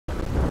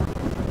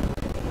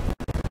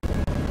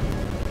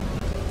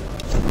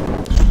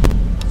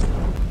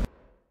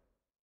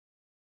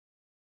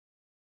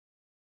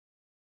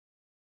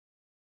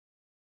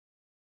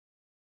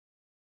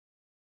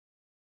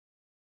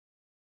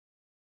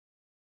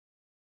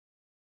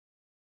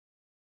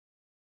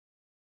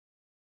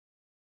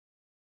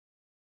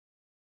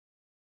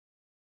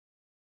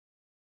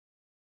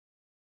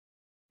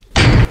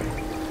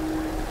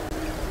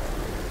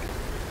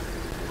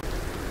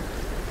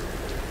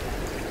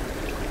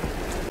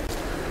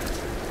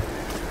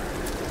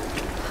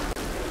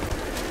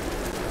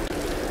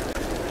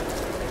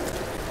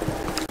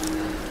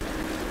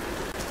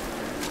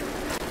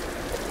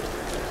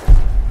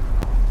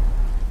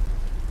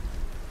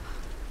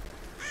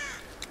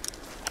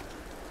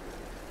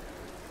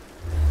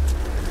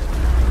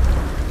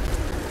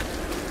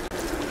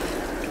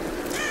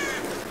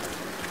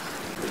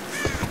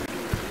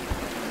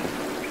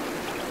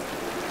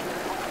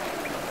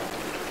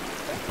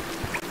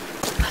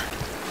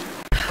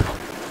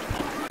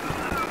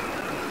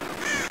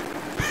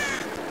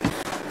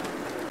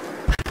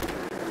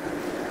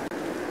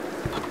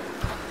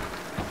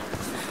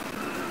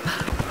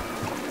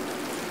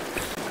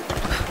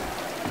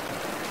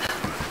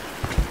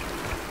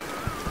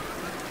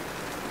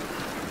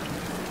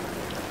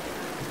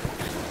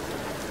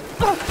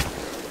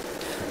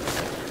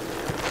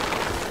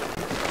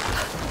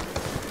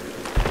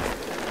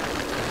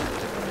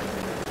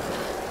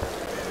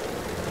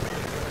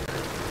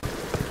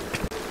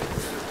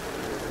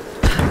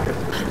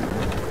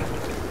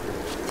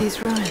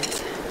These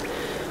ruins,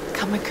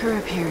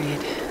 Kamakura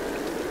period.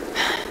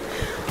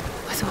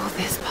 Was all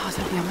this part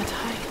of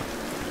Yamatai?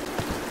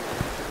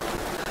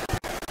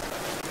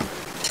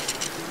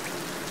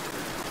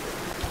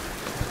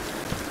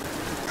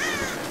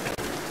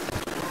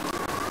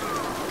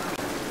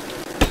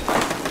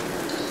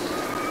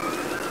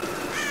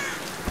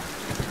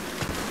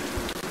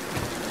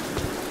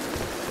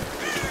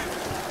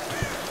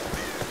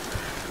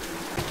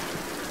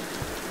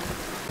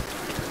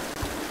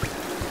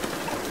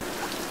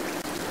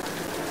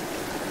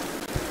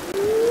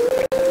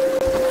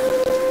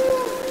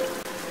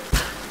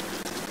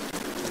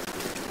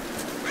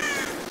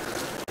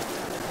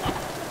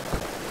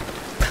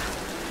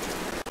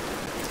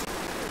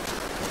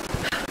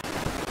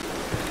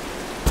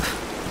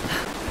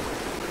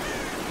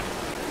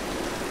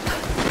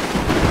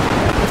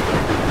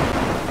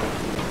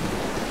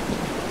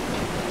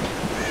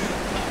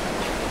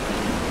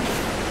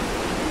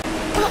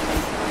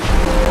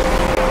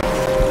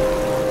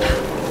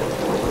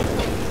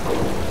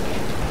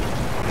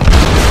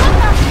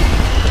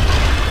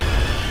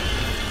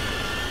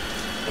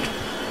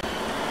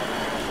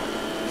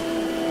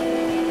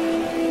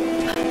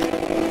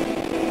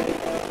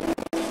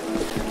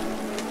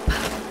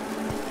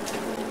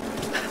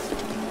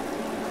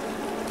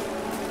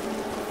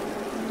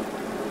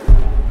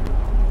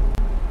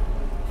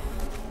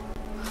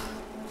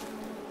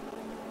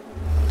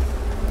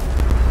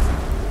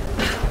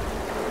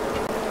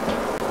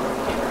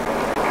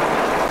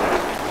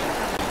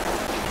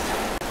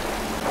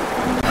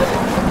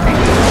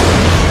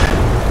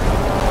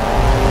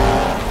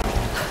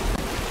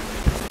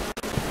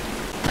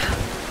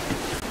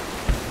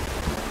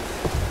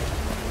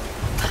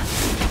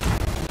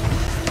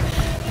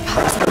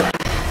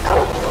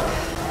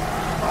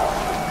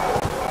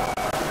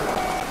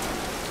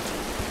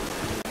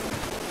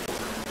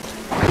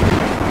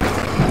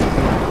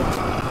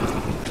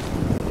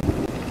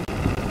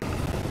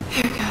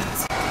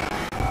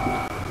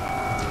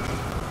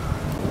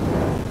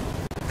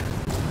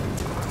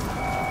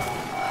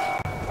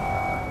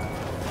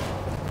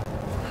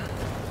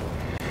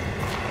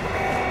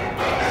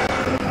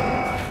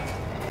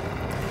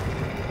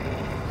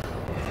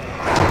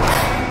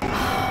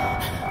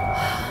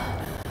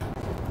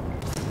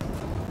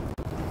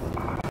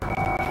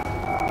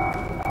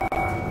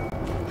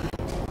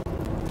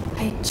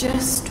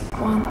 Just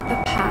want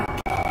the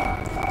pack.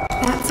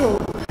 That's all.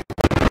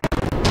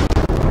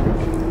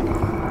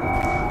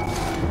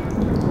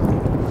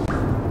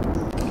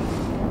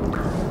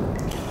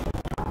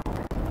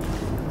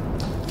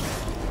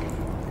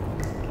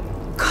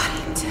 Got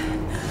it.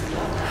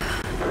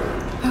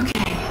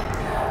 Okay.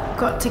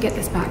 Got to get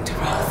this back to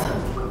Roth.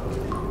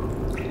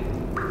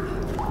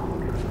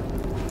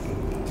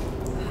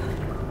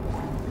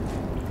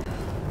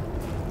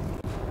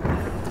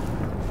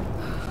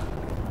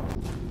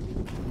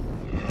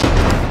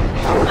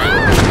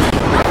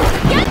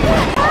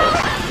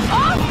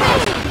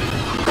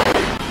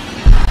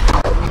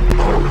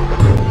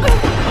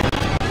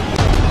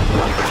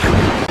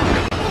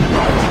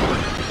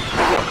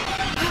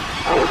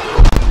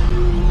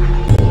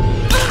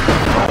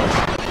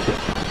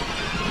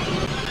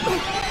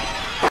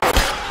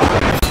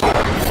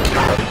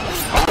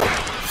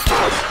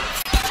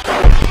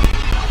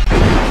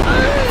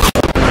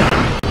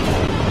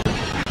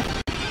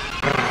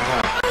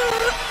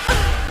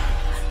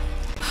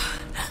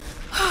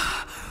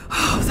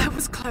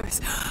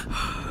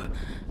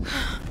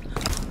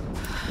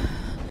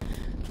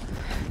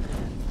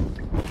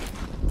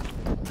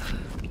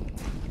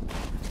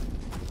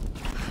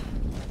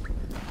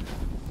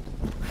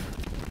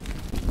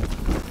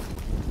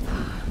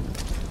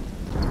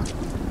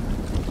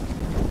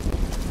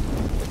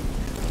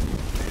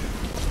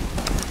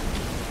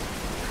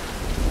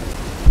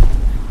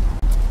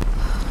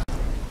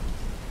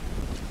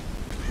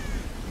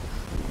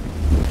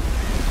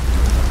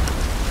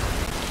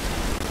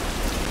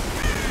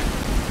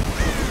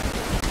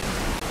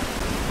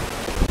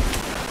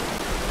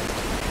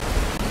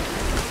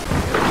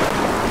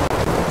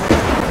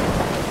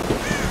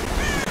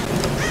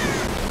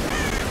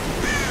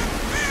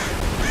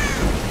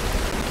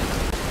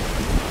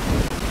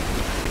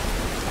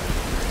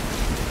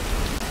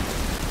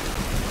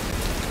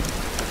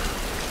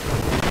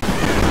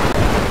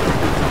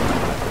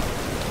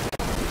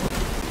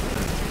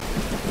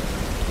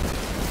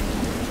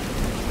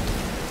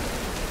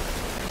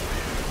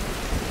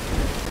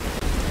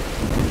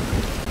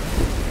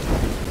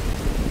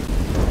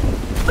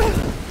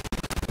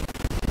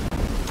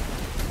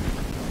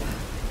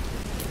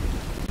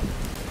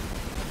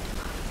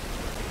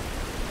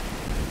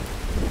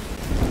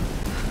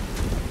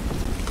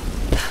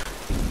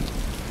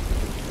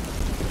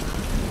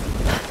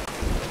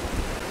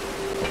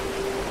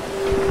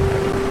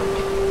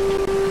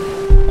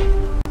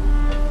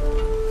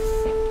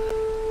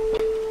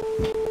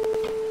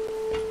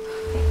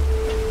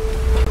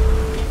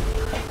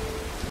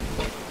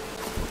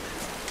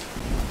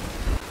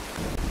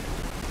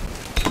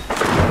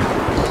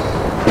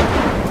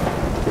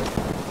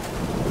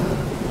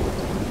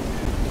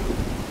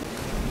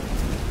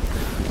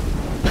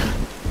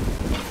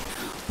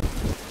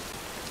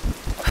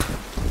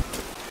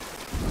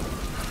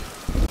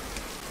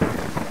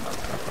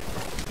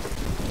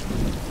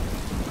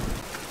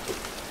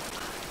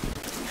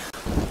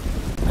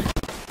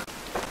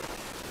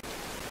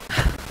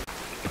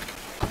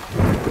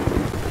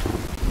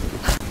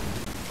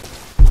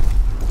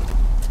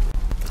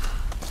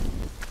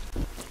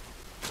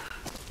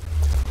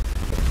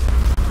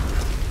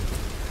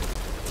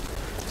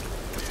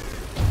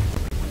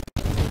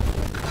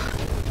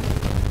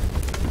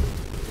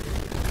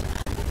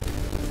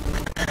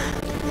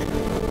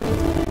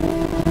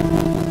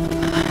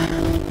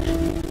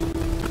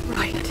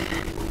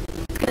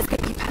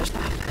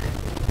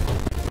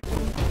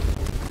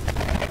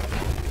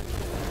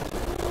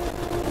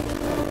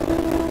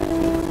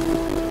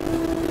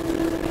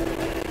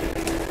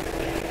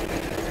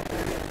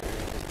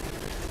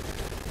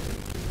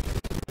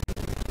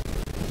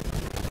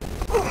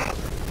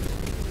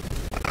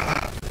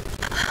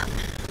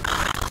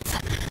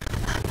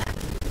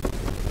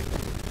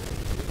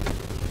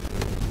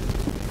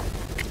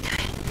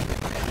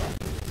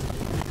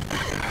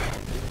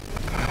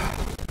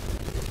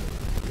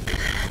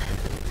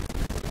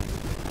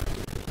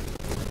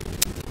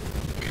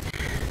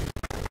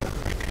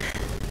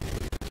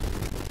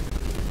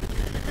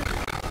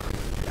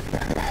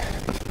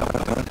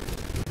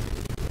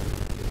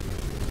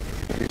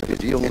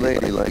 young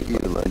lady like you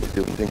like to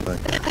do things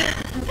like that?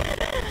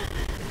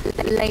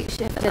 Late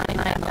shift at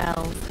 9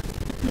 bells.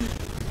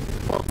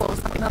 What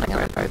something on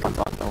a broken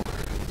bottle?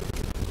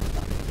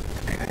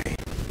 Hey,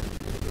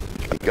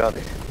 you got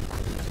it.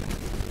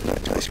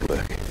 Nice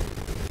work.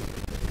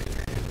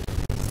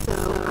 So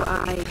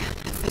I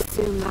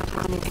assume that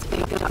plan is to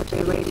pick up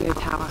the radio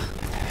tower.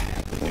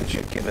 It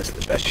should give us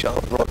the best shot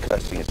of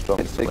broadcasting a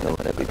strong signal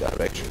in every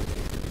direction.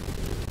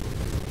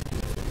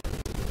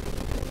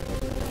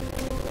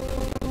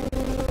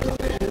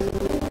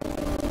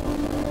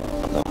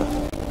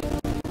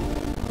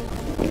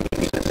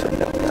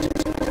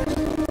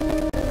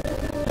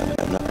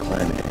 I'm not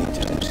climbing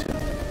anytime soon.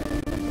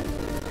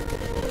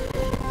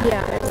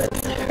 Yeah, I was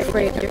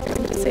afraid you were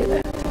going to say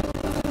that.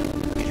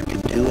 You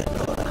can do it,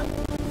 Lara.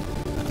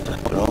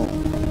 After all,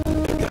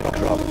 you're a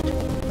croft.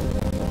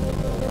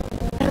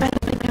 I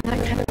don't think I'm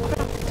that kind of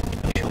croft.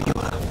 I'm sure you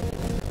are.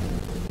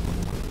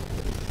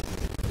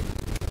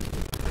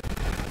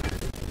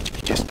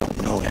 You just don't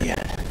know it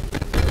yet.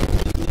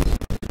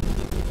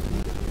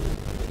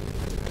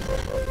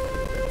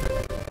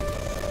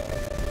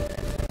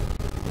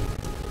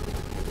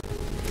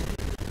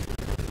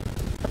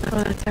 I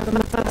want to tell them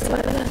about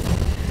that.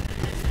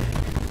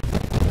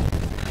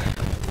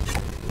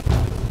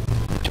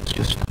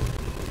 Just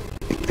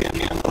be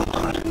careful,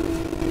 Lara.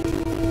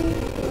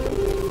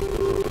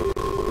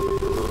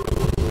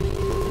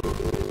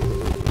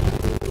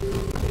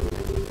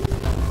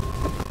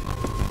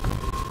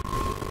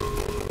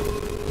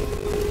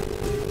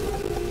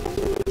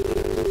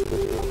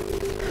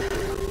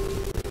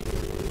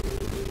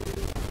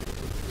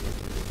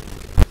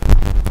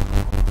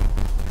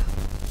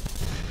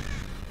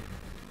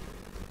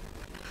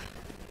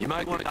 You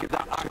might want to give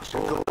that axe a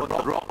go on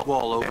the rock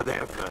wall over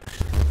there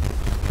first.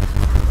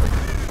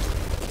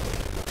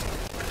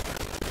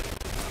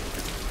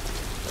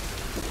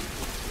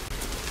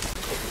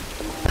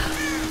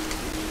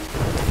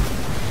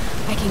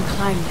 I can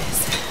climb this.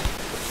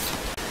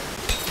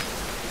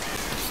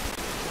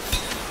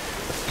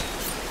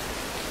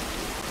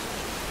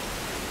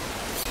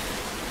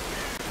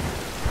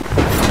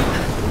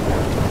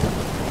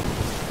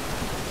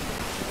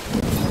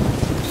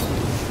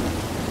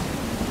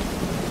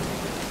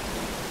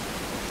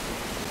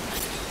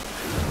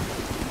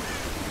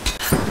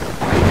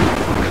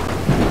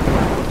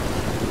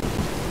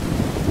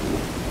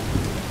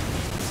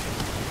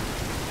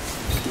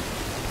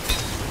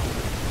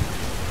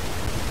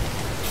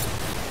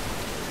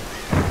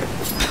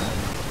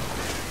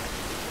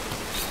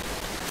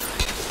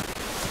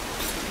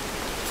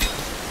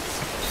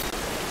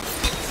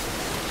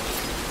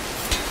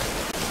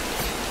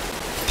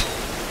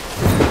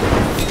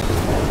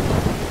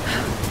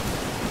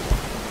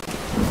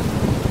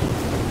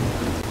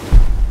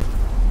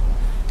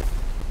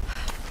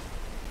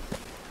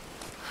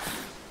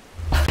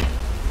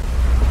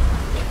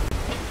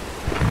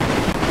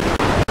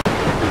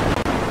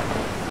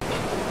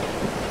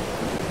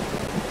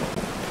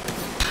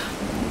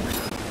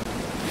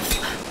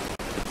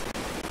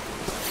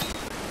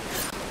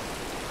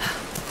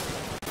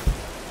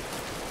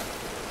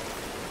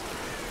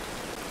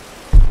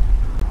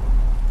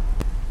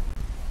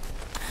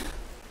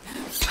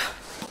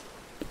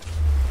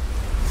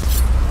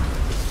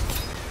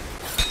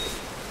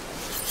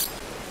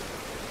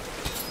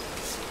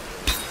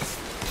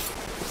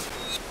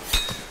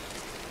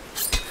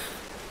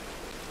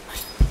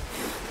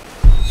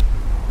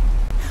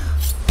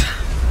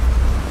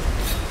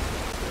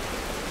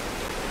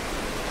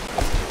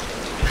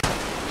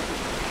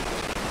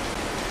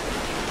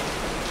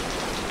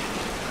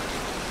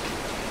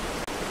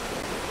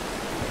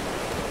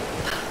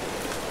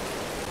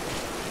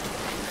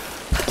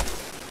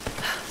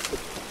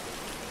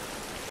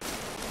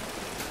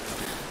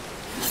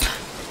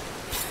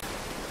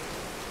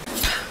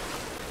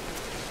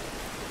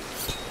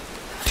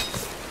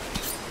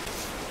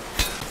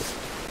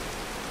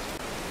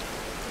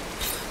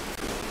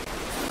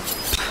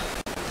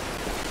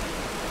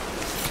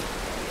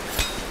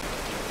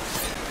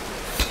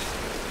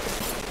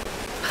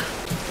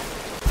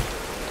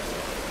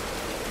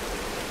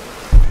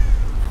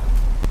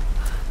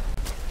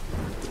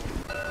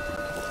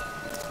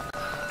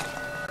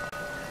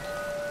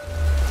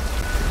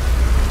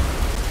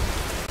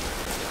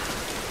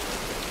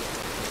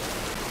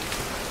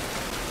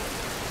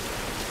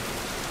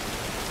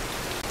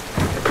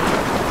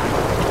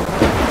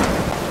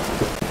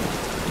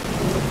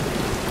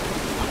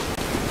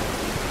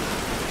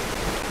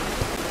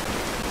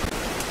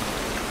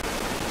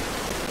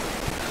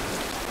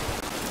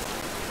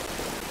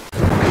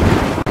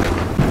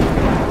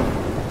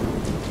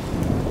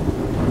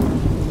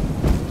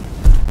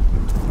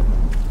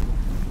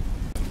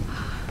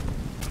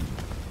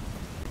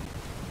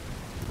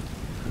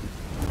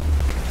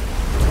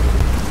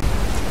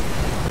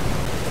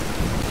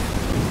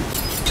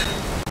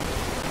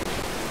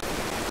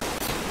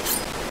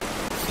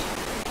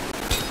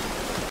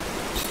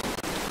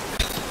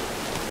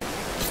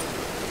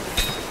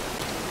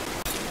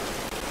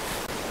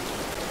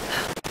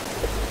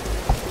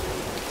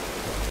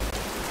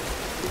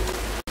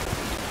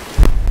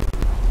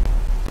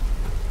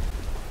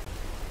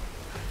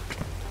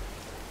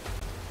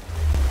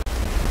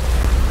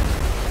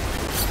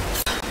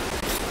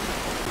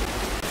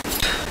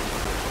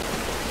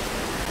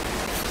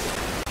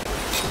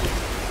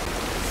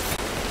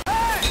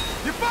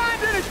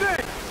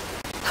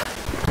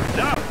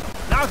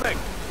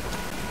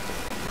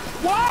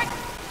 What?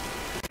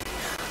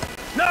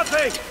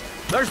 Nothing!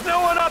 There's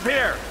no one up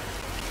here!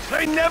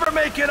 They never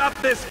make it up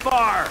this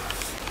far!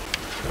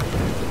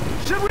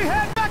 Should we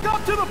head back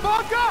up to the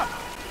bunker?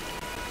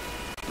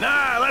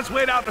 Nah, let's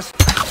wait out the...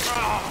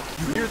 Oh,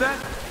 you hear that?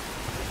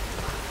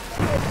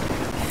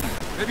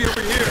 Maybe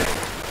over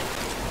here.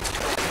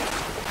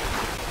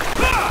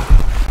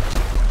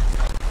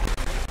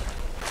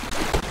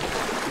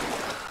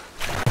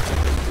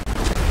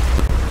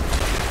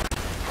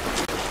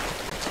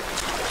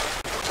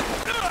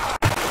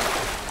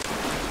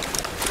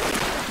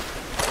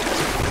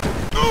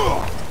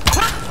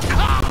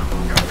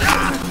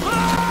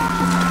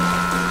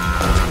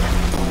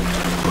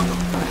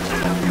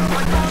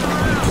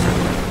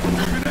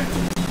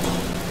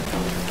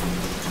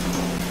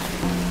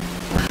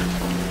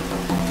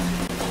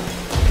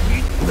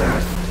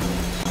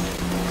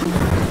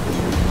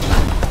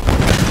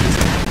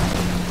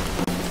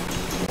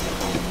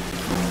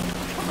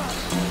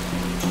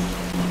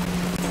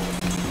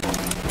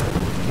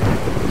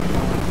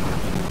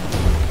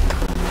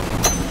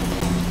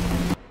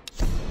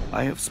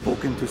 I have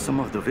spoken to some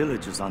of the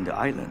villagers on the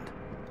island.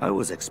 I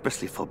was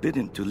expressly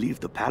forbidden to leave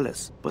the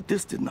palace, but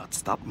this did not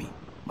stop me.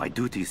 My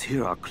duties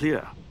here are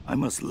clear. I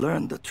must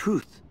learn the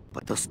truth,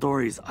 but the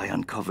stories I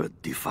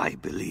uncovered defy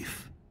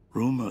belief.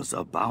 Rumors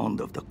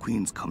abound of the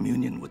Queen's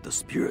communion with the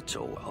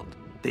spiritual world.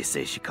 They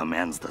say she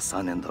commands the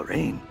sun and the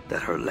rain,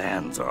 that her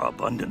lands are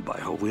abundant by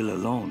her will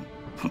alone.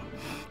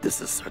 This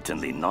is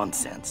certainly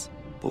nonsense.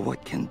 But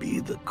what can be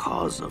the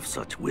cause of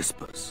such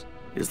whispers?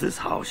 Is this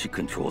how she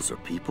controls her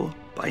people?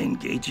 By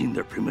engaging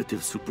their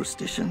primitive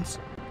superstitions?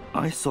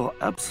 I saw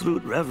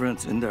absolute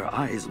reverence in their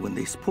eyes when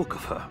they spoke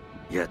of her.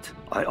 Yet,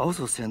 I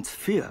also sense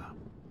fear.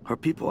 Her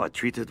people are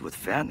treated with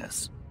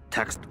fairness,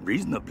 taxed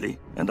reasonably,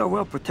 and are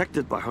well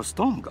protected by her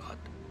storm god.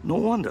 No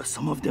wonder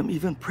some of them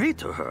even pray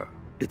to her.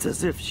 It's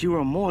as if she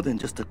were more than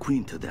just a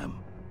queen to them.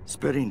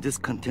 Spreading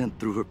discontent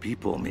through her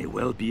people may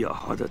well be a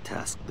harder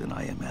task than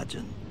I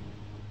imagined.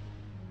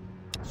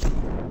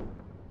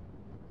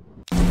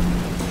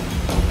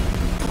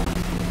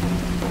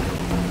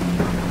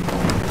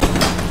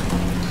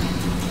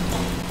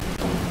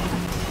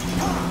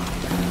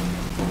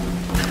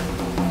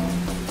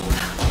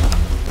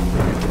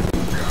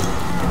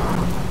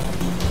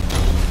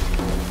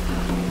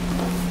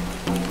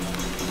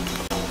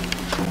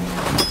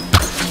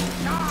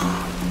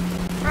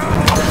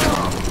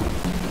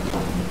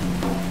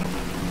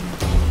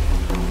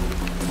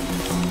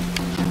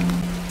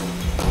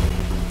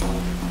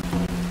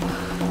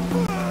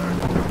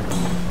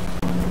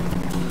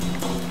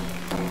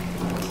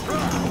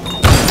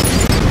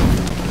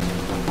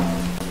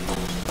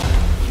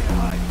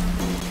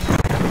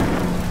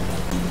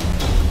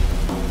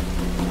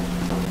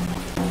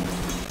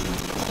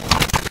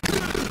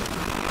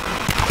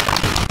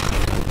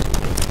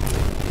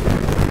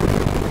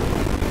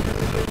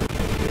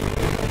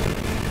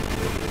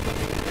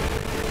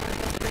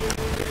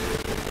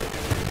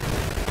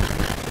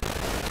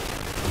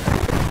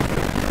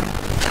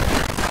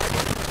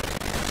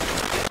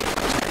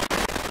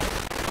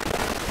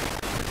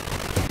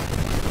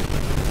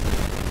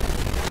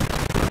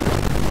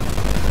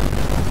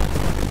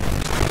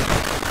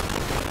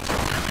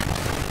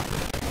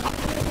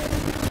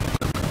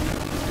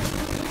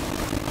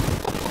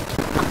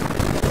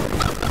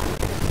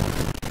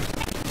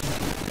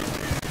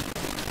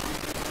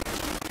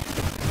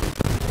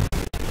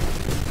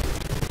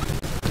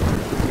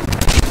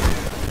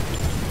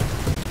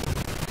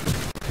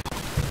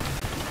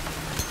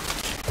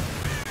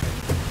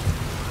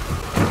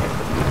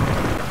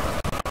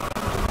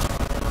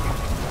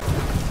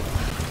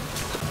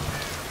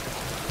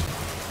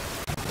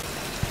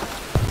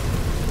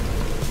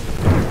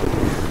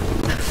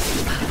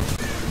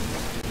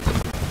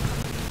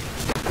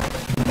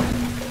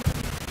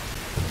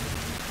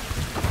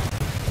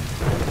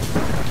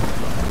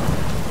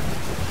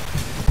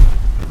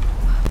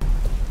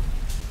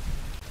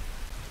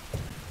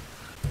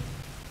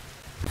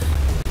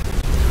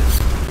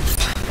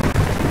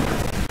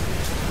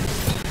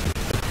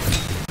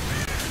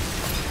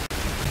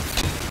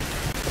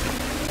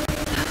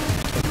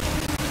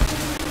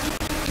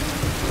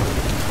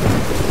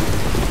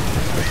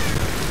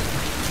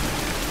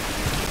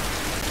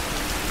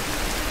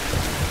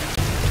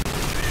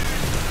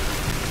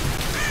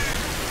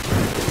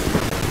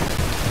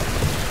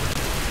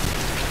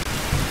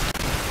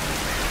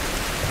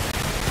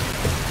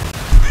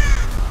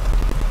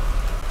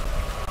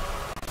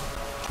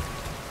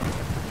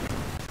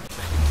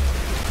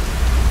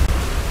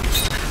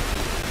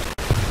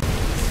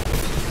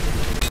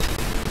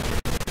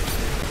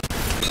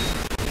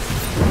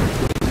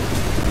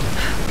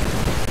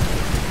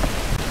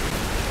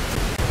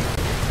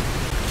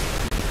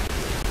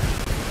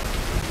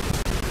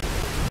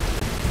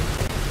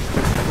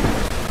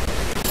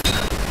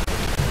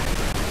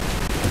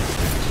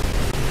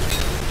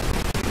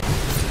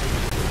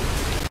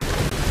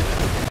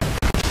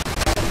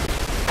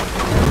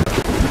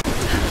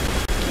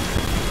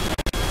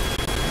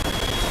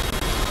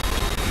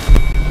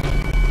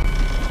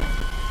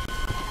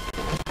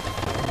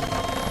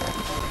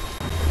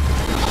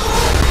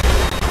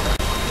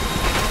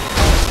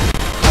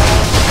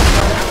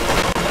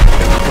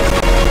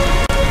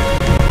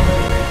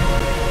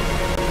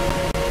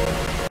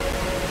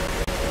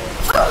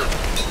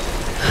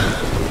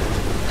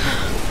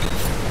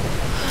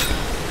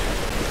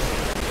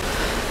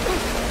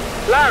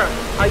 Lara,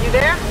 are you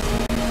there?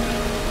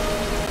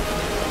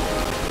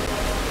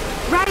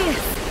 Reyes,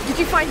 did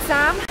you find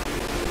Sam?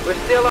 We're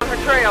still on her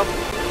trail.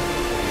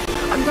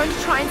 I'm going to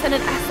try and send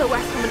an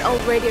SOS from an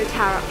old radio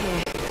tower up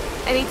here.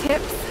 Any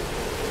tips?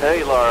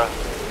 Hey, Lara.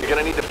 You're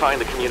gonna need to find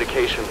the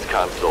communications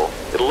console.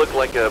 It'll look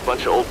like a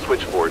bunch of old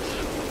switchboards.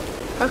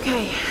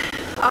 Okay,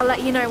 I'll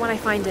let you know when I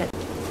find it.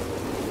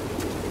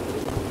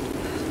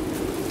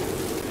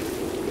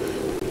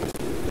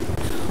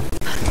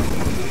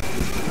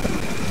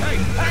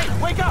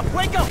 Hey, wake up!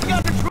 Wake up! We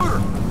got an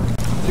intruder!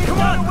 Come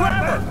on,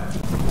 grab her!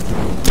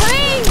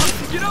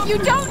 Please! You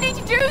don't need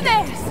to do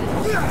this!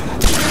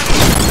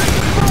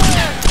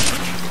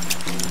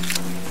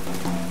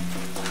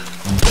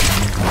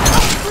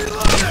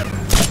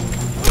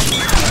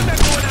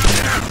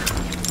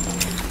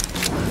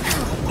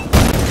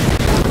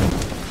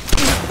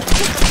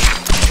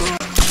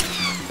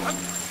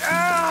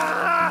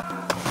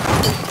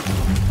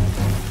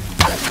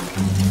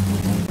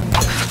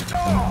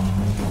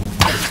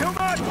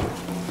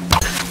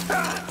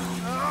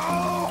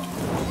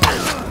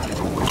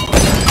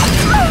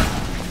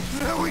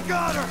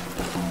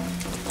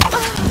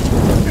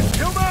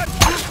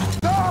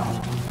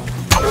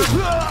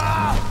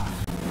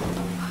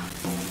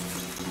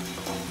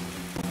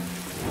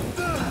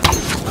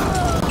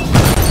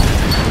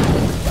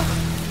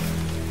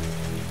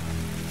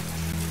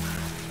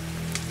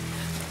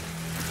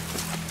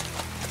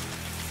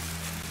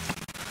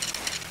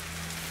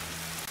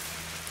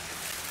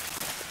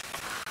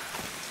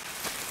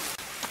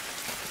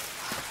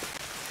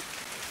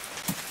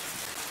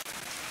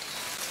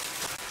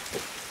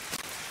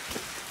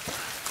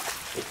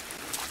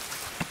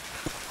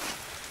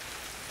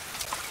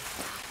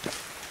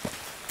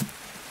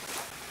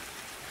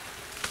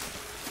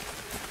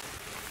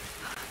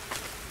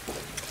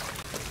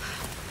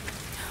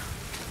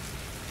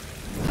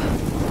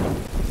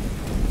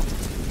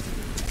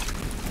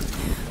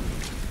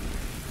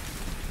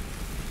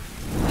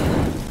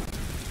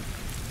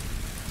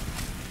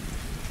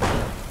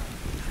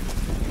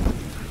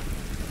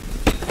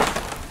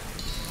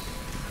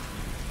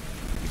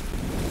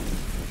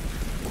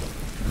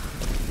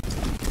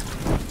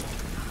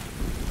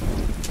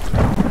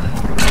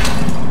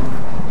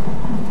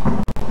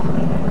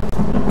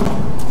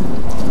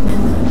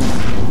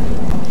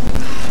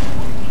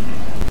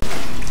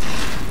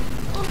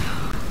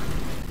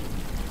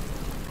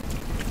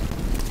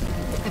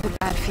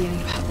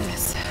 Feeling about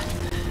this.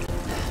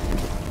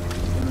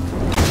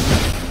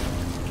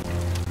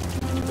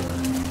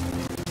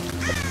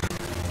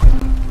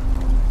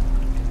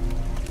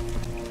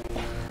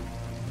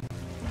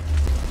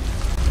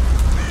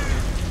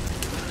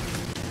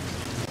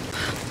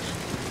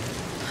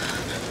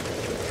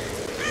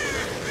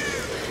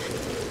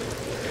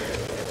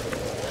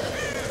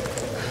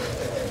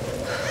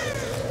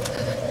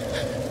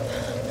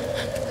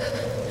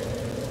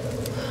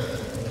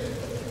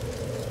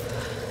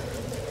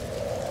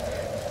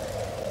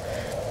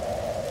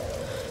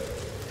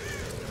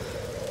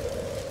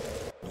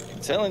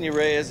 I'm telling you,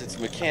 Reyes, it's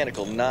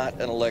mechanical, not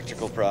an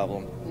electrical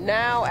problem.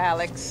 Now,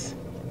 Alex.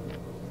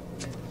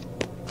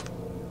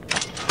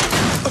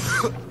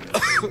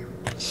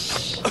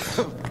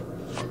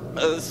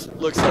 This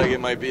looks like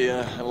it might be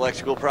an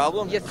electrical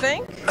problem. You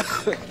think?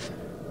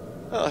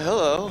 Oh,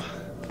 hello.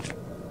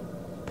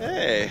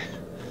 Hey,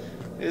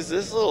 who's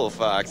this little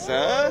fox,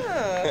 huh?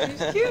 Ah,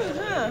 she's cute,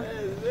 huh?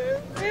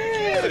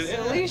 Yeah, it's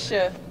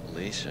Alicia.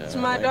 Alicia. It's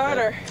my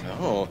daughter.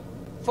 Oh.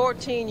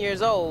 14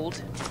 years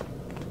old.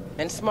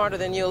 And smarter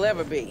than you'll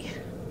ever be.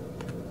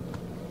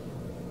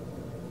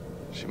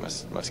 She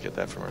must get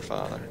that from her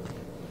father.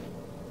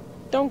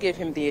 Don't give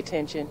him the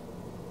attention.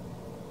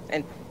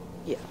 And,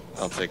 yeah.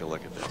 I'll take a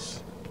look at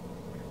this.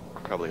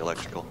 Probably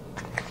electrical.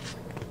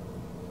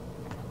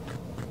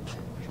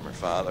 From her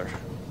father.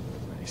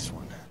 Nice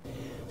one.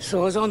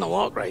 So I was on the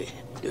walk, right?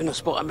 Doing a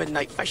spot of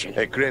midnight fishing.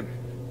 Hey, Grim.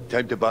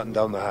 Time to button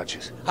down the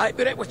hatches. I'd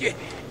be right with you.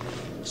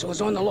 So I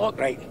was on the lock,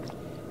 right?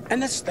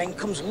 And this thing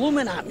comes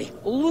looming at me.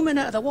 Looming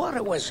out of the water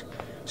it was.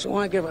 So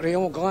I give it a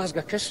old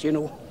Glasgow kiss, you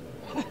know.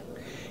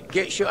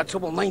 Gets you out of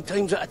trouble 9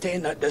 times out of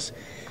 10, that does.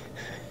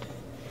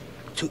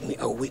 Took me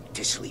a week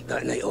to sleep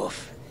that night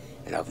off.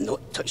 And I've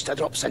not touched a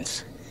drop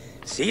since.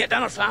 See you at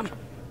dinner, fam.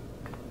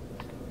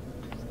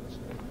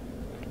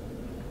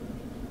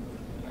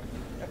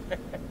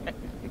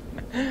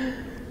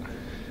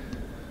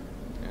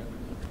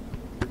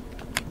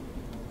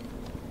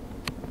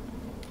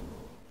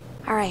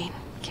 All right,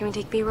 can we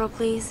take B-roll,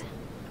 please?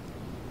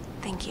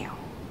 Thank you.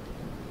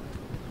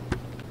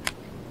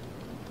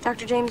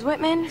 Dr. James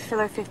Whitman,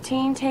 filler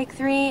 15, take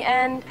 3,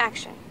 and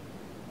action.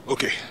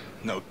 Okay,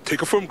 now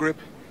take a firm grip,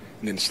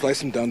 and then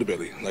slice him down the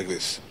belly, like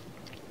this.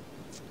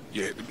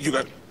 Yeah, you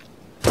got...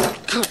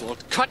 Good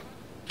Lord, cut!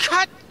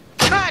 Cut!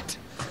 Cut!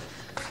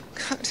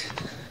 Cut!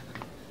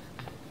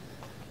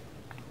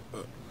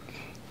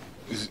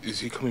 Is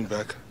he coming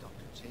back?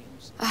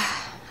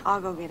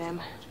 I'll go get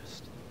him.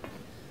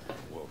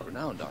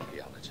 World-renowned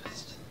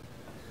archaeologist.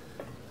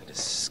 I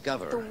discovered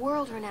discover... The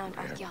world-renowned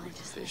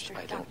archaeologist,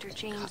 Mr. Dr.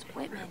 James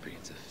Whitman.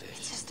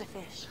 It's just a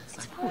fish.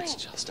 It's fine. It's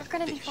just a You're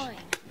gonna be fish. fine.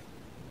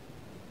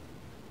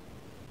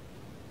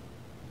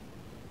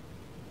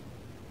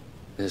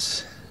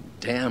 This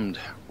damned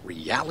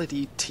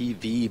reality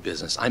TV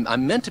business.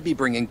 I'm meant to be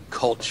bringing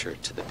culture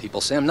to the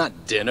people, Sam,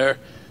 not dinner.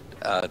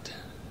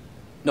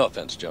 No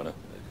offense, Jonah.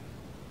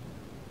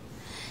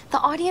 The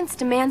audience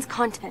demands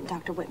content,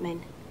 Dr.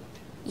 Whitman.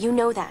 You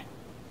know that.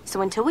 So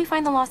until we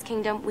find the Lost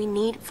Kingdom, we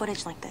need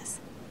footage like this.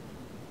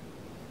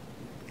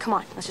 Come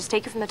on, let's just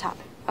take it from the top,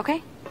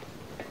 okay?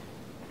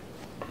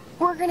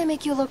 We're gonna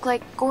make you look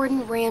like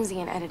Gordon Ramsay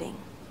in editing.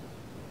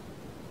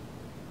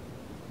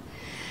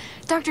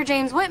 Dr.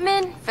 James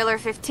Whitman, filler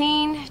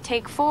 15,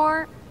 take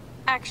 4,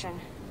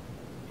 action.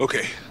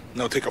 Okay,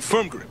 now take a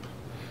firm grip.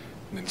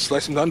 And then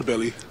slice him down the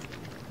belly.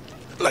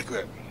 Like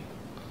that.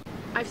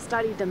 I've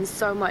studied them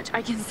so much,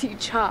 I can see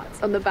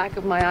charts on the back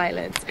of my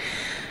eyelids.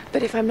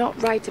 But if I'm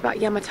not right about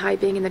Yamatai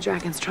being in the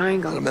Dragon's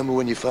Triangle... I remember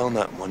when you found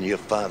that in one of your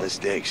father's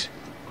digs.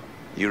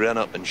 You ran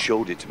up and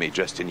showed it to me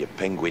dressed in your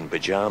penguin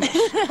pajamas.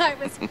 I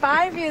was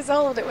 5 years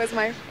old. It was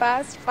my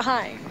first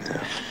find.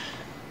 Yeah.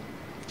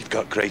 You've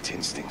got great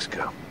instincts,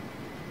 girl.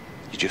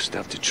 You just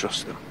have to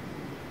trust them.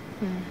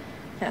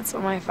 That's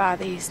what my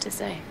father used to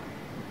say.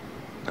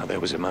 Now, there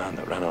was a man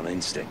that ran on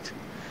instinct.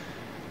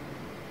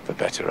 For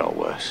better or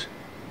worse.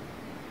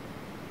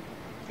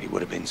 He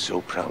would have been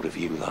so proud of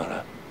you,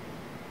 Lara.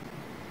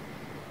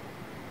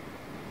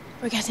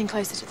 We're getting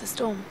closer to the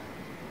storm.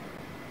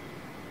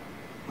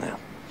 Well,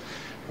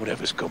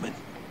 whatever's coming,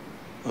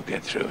 we'll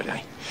get through it,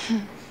 eh?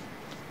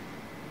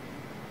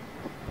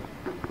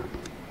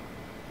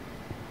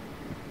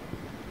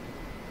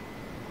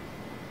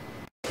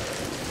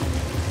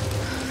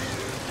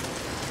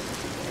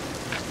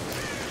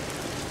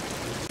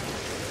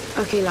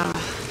 Okay, Lara.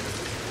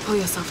 Pull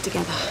yourself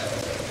together.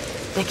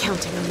 They're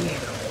counting on you.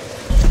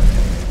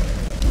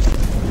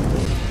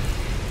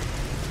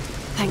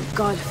 Thank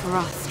God for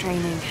Roth's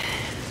training.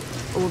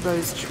 All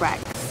those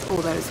treks, all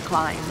those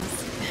climbs.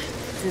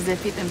 It's as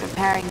if he'd been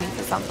preparing me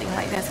for something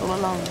like this all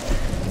along.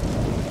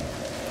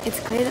 It's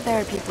clear that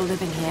there are people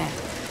living here,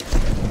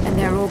 and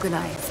they're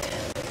organized.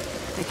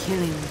 They're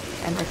killing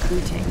and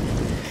recruiting.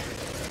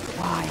 But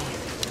why?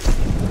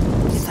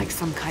 It's like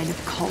some kind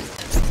of cult.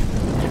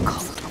 But a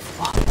cult of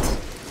what?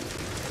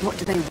 What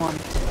do they want?